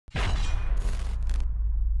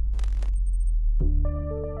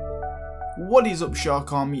What is up,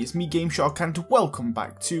 Shark Army? It's me, GameShark, and welcome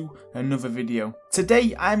back to another video.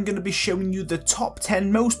 Today I'm going to be showing you the top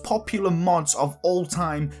 10 most popular mods of all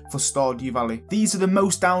time for Stardew Valley. These are the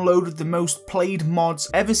most downloaded, the most played mods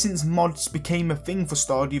ever since mods became a thing for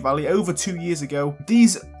Stardew Valley over 2 years ago.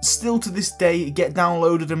 These still to this day get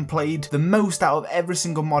downloaded and played the most out of every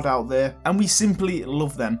single mod out there, and we simply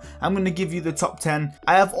love them. I'm going to give you the top 10.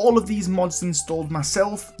 I have all of these mods installed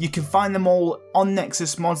myself. You can find them all on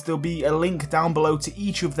Nexus Mods. There'll be a link down below to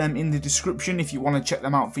each of them in the description if you want to check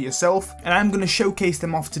them out for yourself, and I'm going to showcase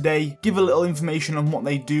them off today, give a little information on what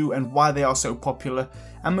they do and why they are so popular,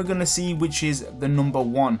 and we're going to see which is the number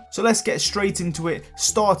 1. So let's get straight into it,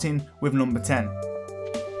 starting with number 10.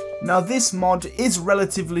 Now this mod is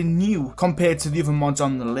relatively new compared to the other mods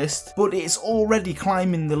on the list, but it's already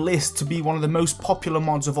climbing the list to be one of the most popular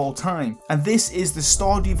mods of all time, and this is the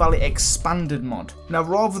Stardew Valley Expanded mod. Now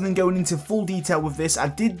rather than going into full detail with this, I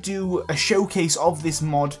did do a showcase of this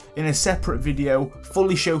mod in a separate video,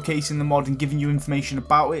 fully showcasing the mod and giving you information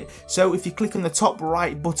about it. So if you click on the top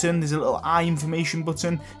right button, there's a little I information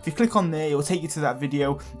button. If you click on there, it will take you to that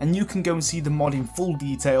video and you can go and see the mod in full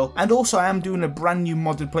detail. And also I am doing a brand new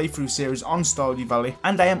modded playthrough series on Stardew Valley,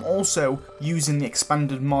 and I am also using the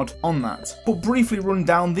expanded mod on that. But briefly run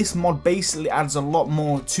down, this mod basically adds a lot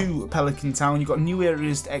more to Pelican Town. You've got new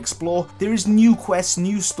areas to explore, there is new quests,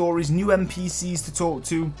 new stories, new NPCs to talk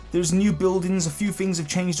to, there's new buildings, a few things have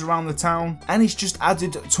changed around the town, and it's just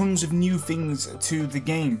added tons of new things to the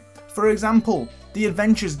game. For example, the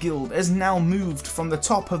Adventurers Guild has now moved from the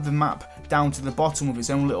top of the map down to the bottom with its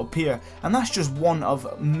own little pier, and that's just one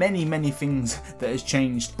of many things that has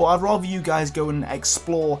changed. But I'd rather you guys go and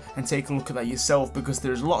explore and take a look at that yourself, because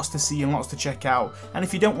there's lots to see and lots to check out. And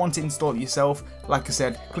if you don't want to install it yourself, like I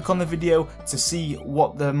said, click on the video to see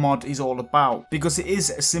what the mod is all about, because it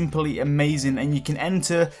is simply amazing and you can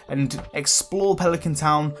enter and explore Pelican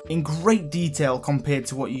Town in great detail compared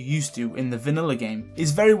to what you used to in the vanilla game.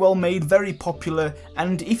 It's very well made, very popular,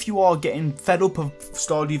 and if you are getting fed up of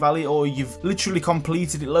Stardew Valley or you've literally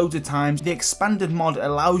completed it loads of times, the expanded mod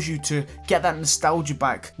allows you to get that nostalgia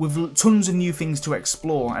back with tons of new things to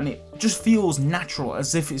explore, and it just feels natural,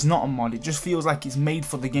 as if it's not a mod. It just feels like it's made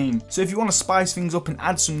for the game. So if you want to spice things up and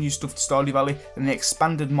add some new stuff to Stardew Valley, then the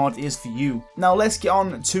expanded mod is for you. Now let's get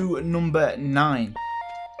on to number 9.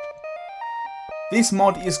 This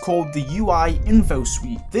mod is called the UI Info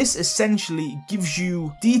Suite. This essentially gives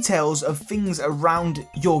you details of things around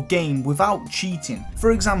your game without cheating.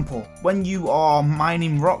 For example, when you are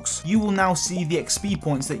mining rocks, you will now see the XP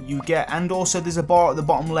points that you get, and also there's a bar at the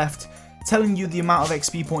bottom left telling you the amount of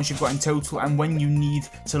XP points you've got in total and when you need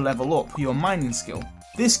to level up your mining skill.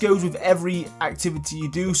 This goes with every activity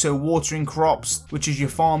you do, so watering crops, which is your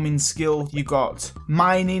farming skill, you got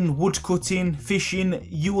mining, wood cutting, fishing.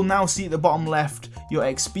 You will now see at the bottom left your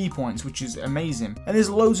XP points, which is amazing. And there's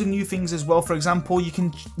loads of new things as well. For example, you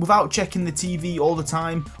can, without checking the TV all the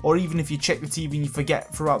time, or even if you check the TV and you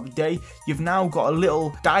forget throughout the day, you've now got a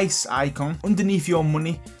little dice icon underneath your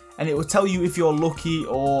money, and it will tell you if you're lucky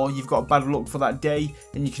or you've got bad luck for that day,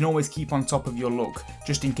 and you can always keep on top of your luck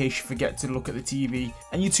just in case you forget to look at the TV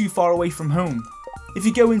and you're too far away from home. If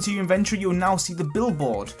you go into your inventory, you'll now see the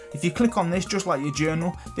billboard. If you click on this, just like your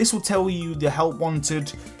journal, this will tell you the help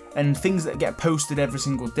wanted and things that get posted every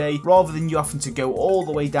single day, rather than you having to go all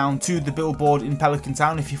the way down to the billboard in Pelican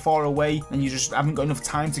Town. If you're far away and you just haven't got enough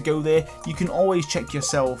time to go there, you can always check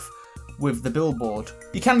yourself with the billboard.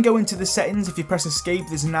 You can go into the settings. If you press escape,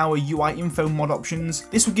 there's now a UI info mod options.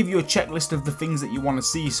 This will give you a checklist of the things that you want to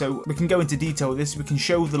see, so we can go into detail with this. We can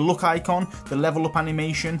show the look icon, the level up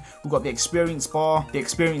animation, we've got the experience bar, the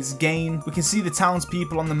experience gain, we can see the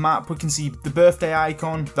townspeople on the map, we can see the birthday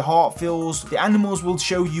icon, the heart fills, the animals will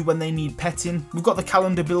show you when they need petting, we've got the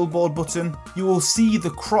calendar billboard button, you will see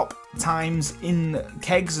the crop times in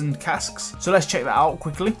kegs and casks. So let's check that out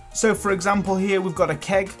quickly. So for example, here we've got a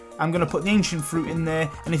keg. I'm going to put the ancient fruit in there,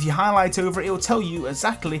 and if you highlight over it, it will tell you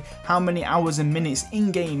exactly how many hours and minutes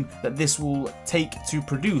in game that this will take to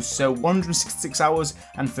produce. So 166 hours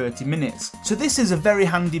and 30 minutes. So this is a very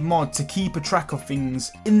handy mod to keep a track of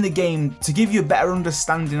things in the game, to give you a better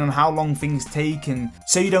understanding on how long things take, and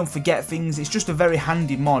so you don't forget things. It's just a very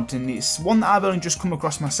handy mod, and it's one that I've only just come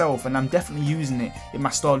across myself, and I'm definitely using it in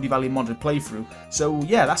my Stardew Valley modded playthrough. So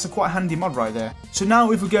yeah, that's a quite handy mod right there. So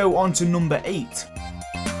now if we go on to number 8.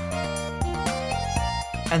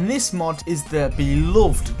 And this mod is the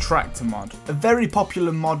beloved tractor mod, a very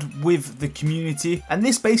popular mod with the community, and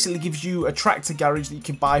this basically gives you a tractor garage that you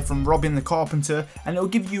can buy from Robin the Carpenter, and it'll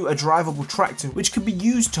give you a drivable tractor which can be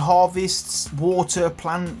used to harvest, water,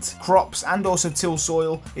 plant crops, and also till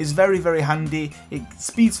soil. It's very, very handy. It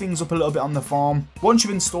speeds things up a little bit on the farm. Once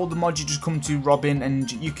you've installed the mod, you just come to Robin and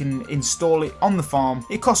you can install it on the farm.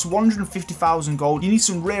 It costs 150,000 gold. You need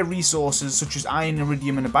some rare resources such as iron,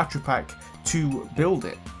 iridium, and a battery pack to build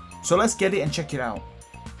it. So let's get it and check it out.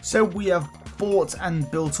 So we have bought and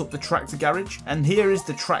built up the tractor garage, and here is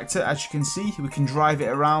the tractor. As you can see, we can drive it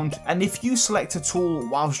around, and if you select a tool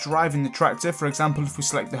whilst driving the tractor, for example if we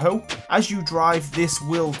select the hoe, as you drive this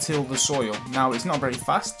will till the soil. Now it's not very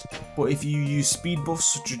fast, but if you use speed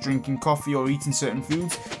buffs such as drinking coffee or eating certain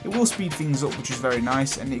foods, it will speed things up, which is very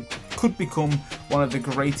nice, and it could become one of the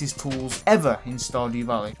greatest tools ever in Stardew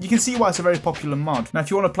Valley. You can see why it's a very popular mod. Now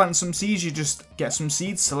if you want to plant some seeds, you just get some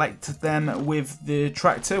seeds, select them with the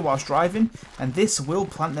tractor whilst driving, and this will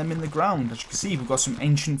plant them in the ground. As you can see, we've got some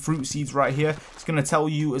ancient fruit seeds right here. It's going to tell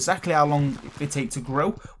you exactly how long they take to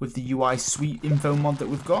grow with the UI sweet info mod that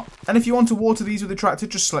we've got. And if you want to water these with the tractor,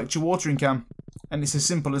 just select your watering can. And it's as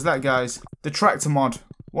simple as that, guys. The tractor mod,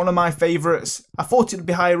 one of my favourites. I thought it'd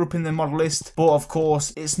be higher up in the mod list, but of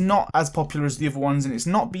course it's not as popular as the other ones, and it's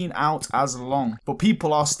not been out as long, but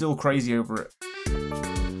people are still crazy over it.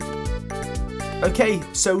 Okay,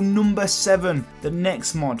 so number 7, the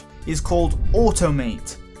next mod is called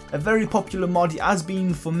Automate. A very popular mod. It has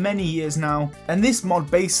been for many years now, and this mod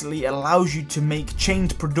basically allows you to make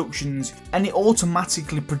chained productions, and it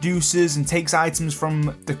automatically produces and takes items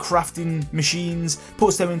from the crafting machines,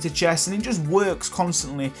 puts them into chests, and it just works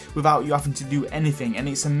constantly without you having to do anything, and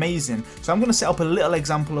it's amazing. So I'm going to set up a little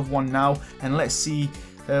example of one now, and let's see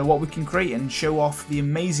what we can create and show off the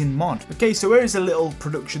amazing mod. Okay, so here is a little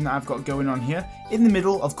production that I've got going on here. In the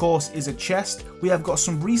middle, of course, is a chest. We have got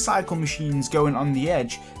some recycle machines going on the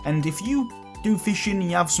edge, and if you do fishing and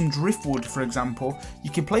you have some driftwood, for example,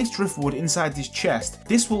 you can place driftwood inside this chest.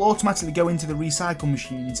 This will automatically go into the recycle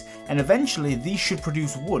machines, and eventually these should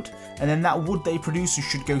produce wood, and then that wood they produce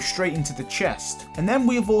should go straight into the chest. And then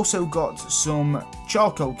we have also got some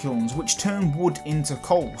charcoal kilns which turn wood into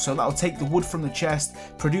coal, so that'll take the wood from the chest,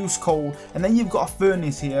 produce coal, and then you've got a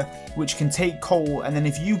furnace here which can take coal, and then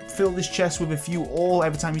if you fill this chest with a few ore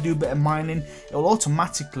every time you do a bit of mining, it will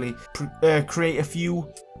automatically create a few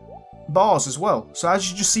bars as well. So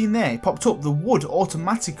as you just seen there, it popped up, the wood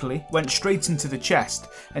automatically went straight into the chest,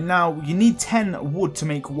 and now you need 10 wood to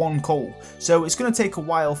make 1 coal, so it's going to take a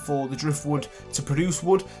while for the driftwood to produce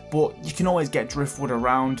wood, but you can always get driftwood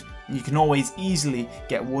around. You can always easily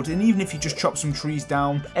get wood, and even if you just chop some trees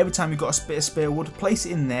down, every time you've got a bit of spare wood, place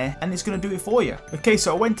it in there and it's going to do it for you. Okay,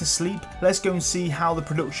 so I went to sleep. Let's go and see how the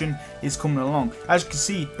production is coming along. As you can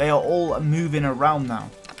see, they are all moving around now.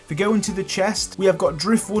 If we go into the chest, we have got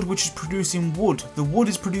driftwood which is producing wood. The wood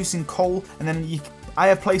is producing coal, and then I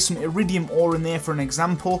have placed some iridium ore in there for an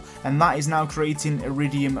example, and that is now creating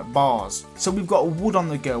iridium bars. So we've got wood on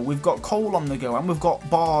the go, we've got coal on the go, and we've got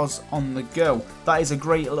bars on the go. That is a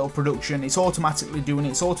great little production. It's automatically doing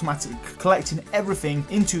it, it's automatically collecting everything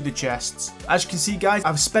into the chests. As you can see, guys,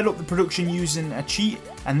 I've sped up the production using a cheat,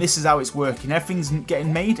 and this is how it's working. Everything's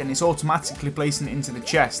getting made and it's automatically placing it into the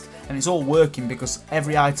chest, and it's all working because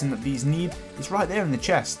every item that these need is right there in the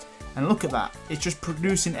chest. And look at that, it's just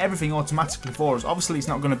producing everything automatically for us. Obviously it's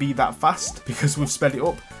not going to be that fast because we've sped it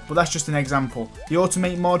up, but that's just an example. The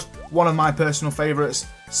Automate mod, one of my personal favourites,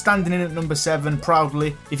 standing in at number 7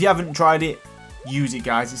 proudly. If you haven't tried it, use it,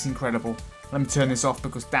 guys, it's incredible. Let me turn this off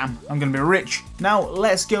because damn, I'm going to be rich. Now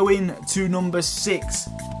let's go in to number 6.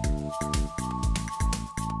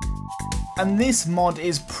 And this mod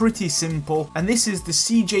is pretty simple, and this is the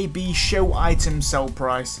CJB show item sell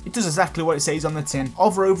price. It does exactly what it says on the tin.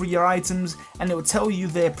 Hover over your items and it will tell you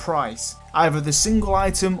their price, either the single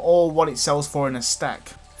item or what it sells for in a stack.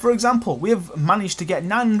 For example, we have managed to get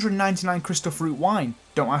 999 crystal fruit wine.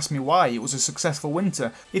 Don't ask me why, it was a successful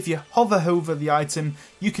winter. If you hover over the item,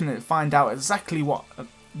 you can find out exactly what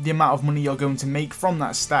the amount of money you're going to make from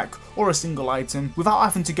that stack or a single item without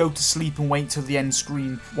having to go to sleep and wait till the end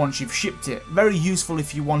screen once you've shipped it. Very useful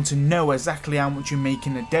if you want to know exactly how much you make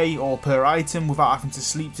in a day or per item without having to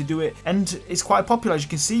sleep to do it, and it's quite popular. As you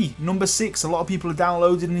can see, number 6, a lot of people are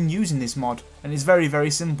downloading and using this mod, and it's very, very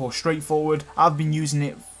simple, straightforward. I've been using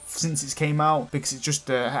it since it came out because it's just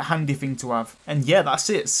a handy thing to have. And yeah, that's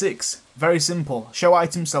it, 6. Very simple. Show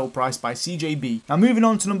item sell price by CJB. Now moving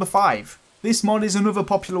on to number 5. This mod is another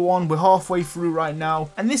popular one, we're halfway through right now,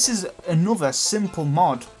 and this is another simple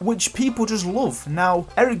mod which people just love. Now,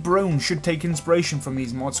 Eric Barone should take inspiration from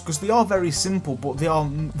these mods because they are very simple, but they are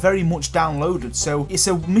very much downloaded, so it's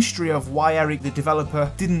a mystery of why Eric, the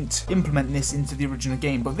developer, didn't implement this into the original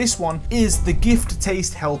game. But this one is the gift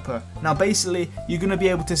taste helper. Now basically, you're going to be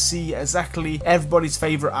able to see exactly everybody's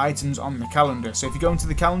favourite items on the calendar. So if you go into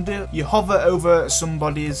the calendar, you hover over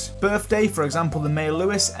somebody's birthday, for example the male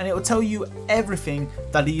Lewis, and it will tell you everything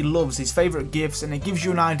that he loves, his favourite gifts, and it gives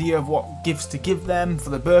you an idea of what gifts to give them for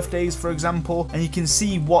their birthdays, for example, and you can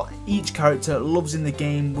see what each character loves in the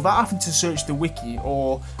game without having to search the wiki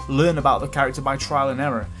or learn about the character by trial and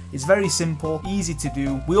error. It's very simple, easy to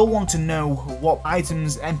do. We all want to know what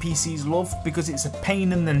items NPCs love because it's a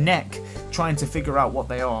pain in the neck trying to figure out what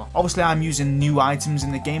they are. Obviously I'm using new items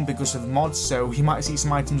in the game because of mods, so you might see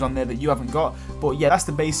some items on there that you haven't got, but yeah, that's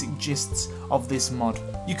the basic gists of this mod.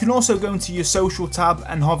 You can also go into your social tab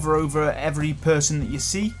and hover over every person that you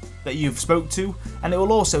see that you've spoke to, and it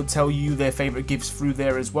will also tell you their favourite gifts through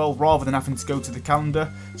there as well, rather than having to go to the calendar.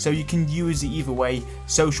 So you can use it either way.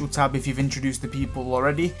 Social tab if you've introduced the people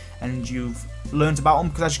already and you've learned about them,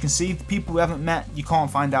 because as you can see, the people we haven't met, you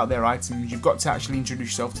can't find out their items. You've got to actually introduce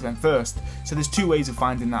yourself to them first. So there's two ways of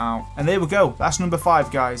finding that out. And there we go, that's number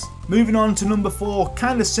 5, guys. Moving on to number 4,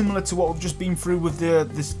 kind of similar to what we've just been through with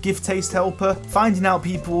this gift taste helper, finding out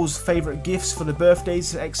people's favourite gifts for their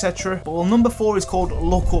birthdays, etc. But well, number 4 is called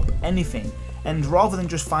look up anything, and rather than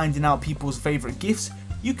just finding out people's favourite gifts,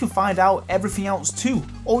 you can find out everything else too.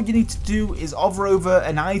 All you need to do is hover over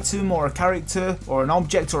an item or a character or an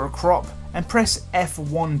object or a crop and press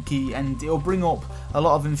F1 key, and it'll bring up a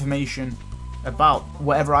lot of information about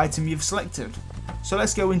whatever item you've selected. So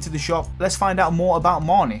let's go into the shop, let's find out more about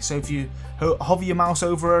Marnie. So if you hover your mouse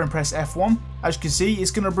over her and press F1, as you can see,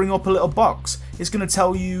 it's going to bring up a little box. It's going to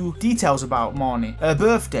tell you details about Marnie, her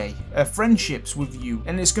birthday, her friendships with you,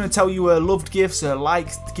 and it's going to tell you her loved gifts, her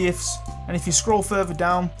liked gifts. And if you scroll further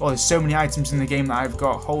down, oh, there's so many items in the game that I've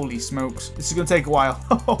got, holy smokes, this is going to take a while.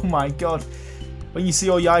 Oh my god. When you see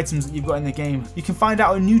all your items that you've got in the game, you can find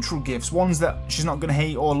out her neutral gifts, ones that she's not going to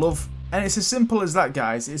hate or love. And it's as simple as that,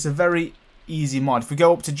 guys. It's a very easy mod. If we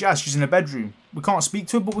go up to Jazz, she's in a bedroom. We can't speak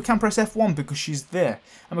to her, but we can press F1 because she's there.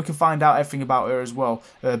 And we can find out everything about her as well.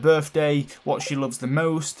 Her birthday, what she loves the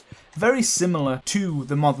most. Very similar to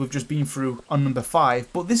the mod we've just been through on number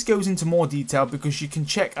 5, but this goes into more detail because you can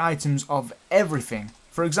check items of everything.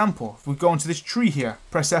 For example, if we go onto this tree here,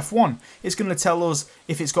 press F1, it's going to tell us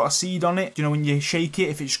if it's got a seed on it, you know, when you shake it,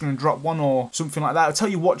 if it's going to drop one or something like that. It'll tell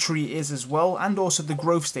you what tree it is as well, and also the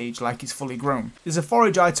growth stage, like it's fully grown. There's a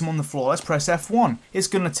forage item on the floor, let's press F1. It's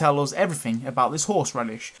going to tell us everything about this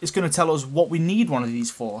horseradish. It's going to tell us what we need one of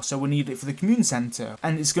these for, so we need it for the commune centre,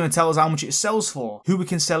 and it's going to tell us how much it sells for, who we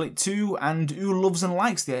can sell it to, and who loves and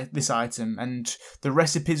likes this item, and the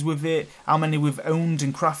recipes with it, how many we've owned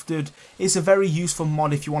and crafted. It's a very useful mod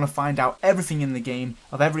if you want to find out everything in the game,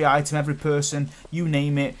 of every item, every person, you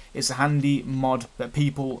name it. It's a handy mod that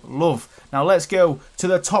people love. Now let's go to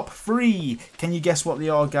the top 3. Can you guess what they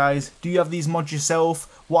are, guys? Do you have these mods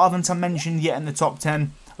yourself? What haven't I mentioned yet in the top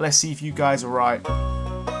 10? Let's see if you guys are right.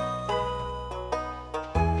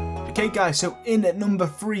 Okay guys, so in at number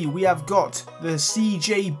 3 we have got the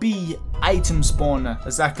CJB item spawner.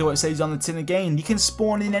 Exactly what it says on the tin again. You can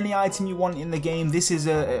spawn in any item you want in the game. This is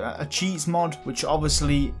a cheats mod which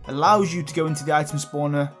obviously allows you to go into the item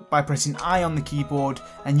spawner by pressing I on the keyboard,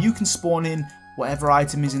 and you can spawn in whatever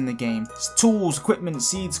item is in the game. It's tools, equipment,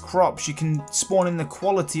 seeds, crops. You can spawn in the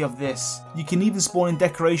quality of this. You can even spawn in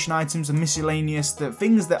decoration items and miscellaneous,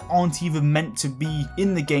 things that aren't even meant to be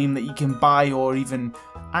in the game that you can buy or even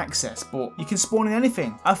access, but you can spawn in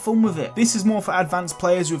anything. Have fun with it. This is more for advanced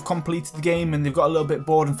players who have completed the game and they've got a little bit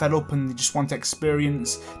bored and fed up and they just want to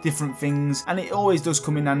experience different things, and it always does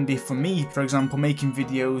come in handy for me, for example, making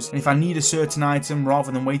videos. And if I need a certain item rather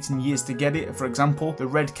than waiting years to get it, for example the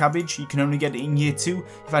red cabbage, you can only get it in year 2.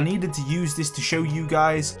 If I needed to use this to show you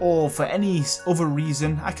guys, or for any other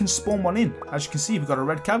reason, I can spawn one in. As you can see, we've got a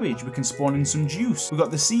red cabbage, we can spawn in some juice, we've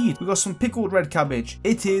got the seed, we've got some pickled red cabbage.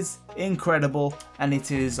 It is incredible, and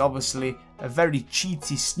it is obviously a very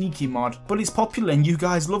cheaty, sneaky mod, but it's popular and you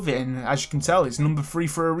guys love it, and as you can tell, it's number 3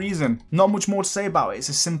 for a reason. Not much more to say about it, it's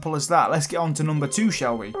as simple as that. Let's get on to number 2,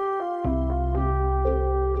 shall we?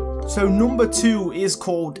 So number 2 is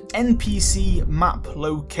called NPC map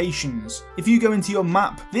locations. If you go into your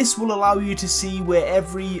map, this will allow you to see where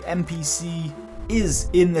every NPC is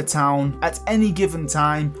in the town at any given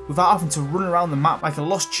time without having to run around the map like a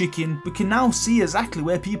lost chicken. We can now see exactly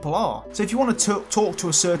where people are. So if you want to talk to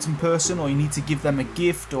a certain person, or you need to give them a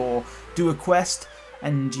gift or do a quest,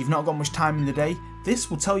 and you've not got much time in the day, this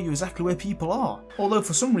will tell you exactly where people are. Although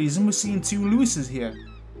for some reason we're seeing 2 Lewises here.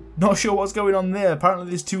 Not sure what's going on there, apparently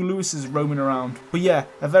there's 2 Lewises roaming around. But yeah,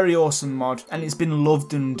 a very awesome mod, and it's been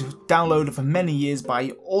loved and downloaded for many years by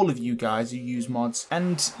all of you guys who use mods.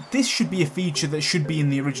 And this should be a feature that should be in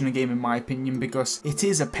the original game in my opinion, because it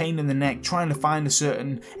is a pain in the neck trying to find a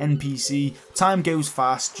certain NPC. Time goes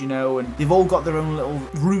fast, you know, and they've all got their own little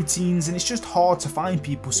routines, and it's just hard to find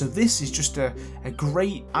people. So this is just a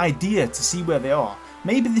great idea to see where they are.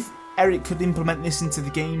 Maybe Eric could implement this into the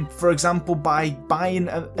game, for example, by buying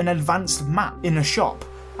an advanced map in a shop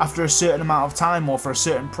after a certain amount of time or for a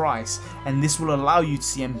certain price, and this will allow you to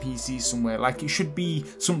see NPCs somewhere. Like, it should be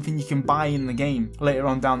something you can buy in the game later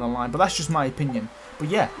on down the line, but that's just my opinion. But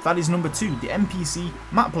yeah, that is number 2, the NPC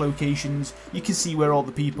map locations. You can see where all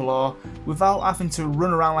the people are without having to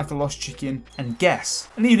run around like a lost chicken and guess.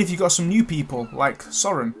 And even if you've got some new people like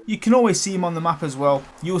Soren, you can always see him on the map as well.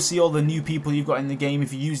 You'll see all the new people you've got in the game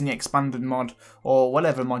if you're using the expanded mod or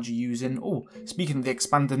whatever mod you're using. Oh, speaking of the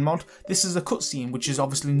expanded mod, this is a cutscene which is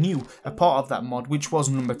obviously new, a part of that mod, which was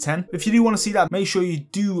number 10. If you do want to see that, make sure you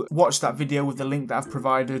do watch that video with the link that I've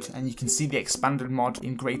provided, and you can see the expanded mod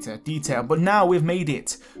in greater detail. But now we've made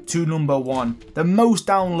it to number 1, the most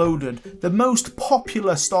downloaded, the most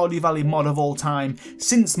popular Stardew Valley mod of all time,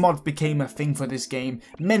 since mods became a thing for this game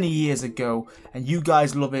many years ago, and you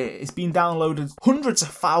guys love it. It's been downloaded hundreds of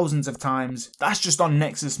thousands of times. That's just on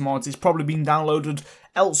Nexus mods. It's probably been downloaded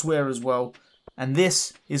elsewhere as well, and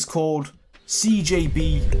this is called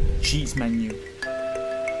CJB Cheats Menu.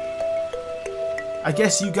 I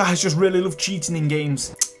guess you guys just really love cheating in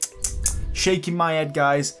games. Shaking my head,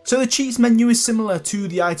 guys. So the cheats menu is similar to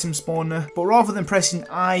the item spawner, but rather than pressing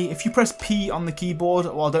I, if you press P on the keyboard,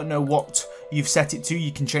 well, I don't know what you've set it to,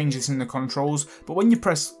 you can change this in the controls, but when you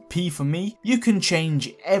press P for me, you can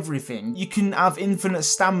change everything. You can have infinite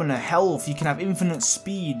stamina, health, you can have infinite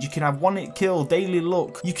speed, you can have 1-hit kill, daily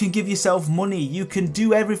luck, you can give yourself money, you can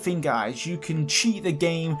do everything, guys. You can cheat the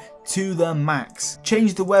game to the max.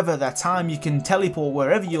 Change the weather, the time, you can teleport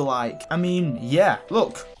wherever you like. I mean, yeah,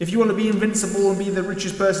 look, if you want to be invincible and be the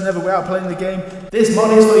richest person ever without playing the game, this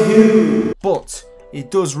mod is for you. But it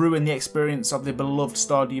does ruin the experience of the beloved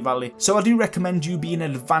Stardew Valley. So I do recommend you being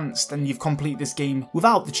advanced and you've completed this game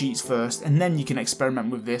without the cheats first, and then you can experiment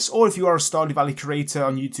with this. Or if you are a Stardew Valley creator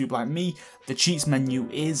on YouTube like me, the cheats menu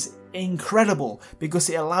is incredible because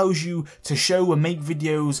it allows you to show and make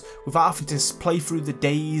videos without having to play through the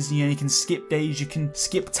days. You know, you can skip days, you can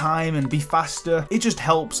skip time and be faster. It just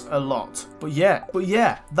helps a lot. But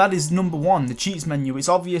yeah, that is number 1, the cheats menu. It's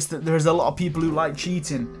obvious that there's a lot of people who like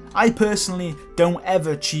cheating. I personally don't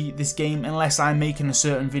ever cheat this game unless I'm making a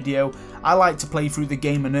certain video. I like to play through the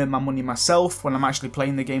game and earn my money myself when I'm actually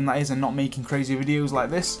playing the game, that is, and not making crazy videos like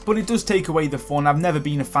this. But it does take away the fun. I've never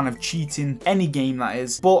been a fan of cheating any game, that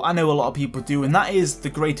is, but I know a lot of people do, and that is the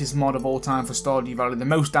greatest mod of all time for Stardew Valley, the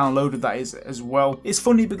most downloaded, that is, as well. It's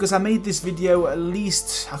funny because I made this video at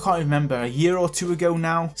least, I can't remember, a year or 2 ago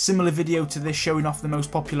now, similar video to this showing off the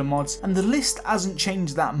most popular mods, and the list hasn't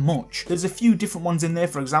changed that much. There's a few different ones in there,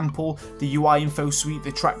 for example, the UI info suite,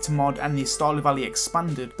 the tractor mod, and the Stardew Valley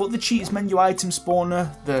expanded, but the cheats menu item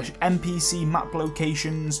spawner, the NPC map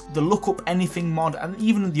locations, the look up anything mod, and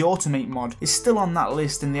even the automate mod is still on that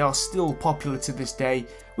list, and they are still popular to this day,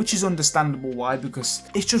 which is understandable why, because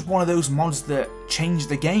it's just one of those mods that change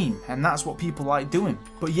the game, and that's what people like doing.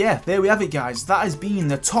 But yeah, there we have it, guys. That has been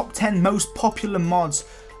the top 10 most popular mods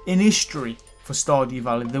in history for Stardew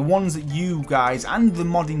Valley, the ones that you guys and the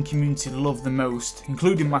modding community love the most,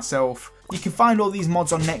 including myself. You can find all these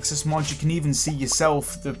mods on Nexus Mods, you can even see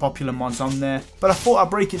yourself the popular mods on there. But I thought I'd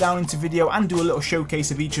break it down into video and do a little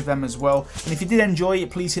showcase of each of them as well. And if you did enjoy it,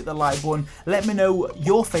 please hit the like button. Let me know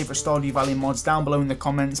your favourite Stardew Valley mods down below in the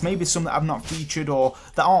comments. Maybe some that I've not featured or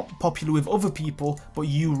that aren't popular with other people, but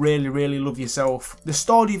you really love yourself. The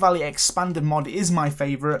Stardew Valley expanded mod is my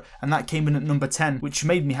favourite, and that came in at number 10, which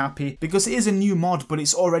made me happy because it is a new mod, but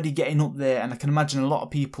it's already getting up there, and I can imagine a lot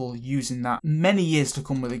of people using that many years to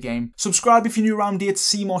come with the game. Subscribe if you're new around here to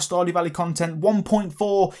see more Stardew Valley content.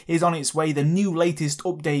 1.4 is on its way, the new latest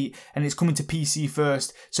update, and it's coming to PC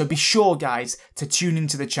first. So be sure, guys, to tune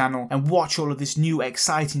into the channel and watch all of this new,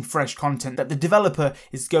 exciting, fresh content that the developer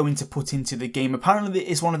is going to put into the game. Apparently,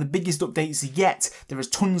 it's one of the biggest updates yet. There is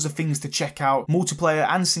tons of things to check out, multiplayer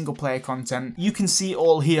and single player content. You can see it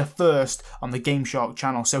all here first on the GameShark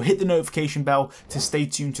channel. So hit the notification bell to stay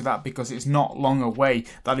tuned to that because it's not long away.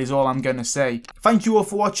 That is all I'm going to say. Thank you all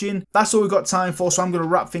for watching. That's all we've got time for, so I'm going to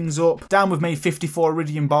wrap things up. Damn, we've made 54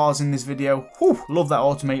 Iridium bars in this video. Whew, love that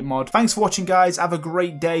automate mod. Thanks for watching, guys. Have a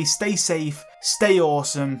great day. Stay safe. Stay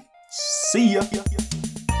awesome. See ya.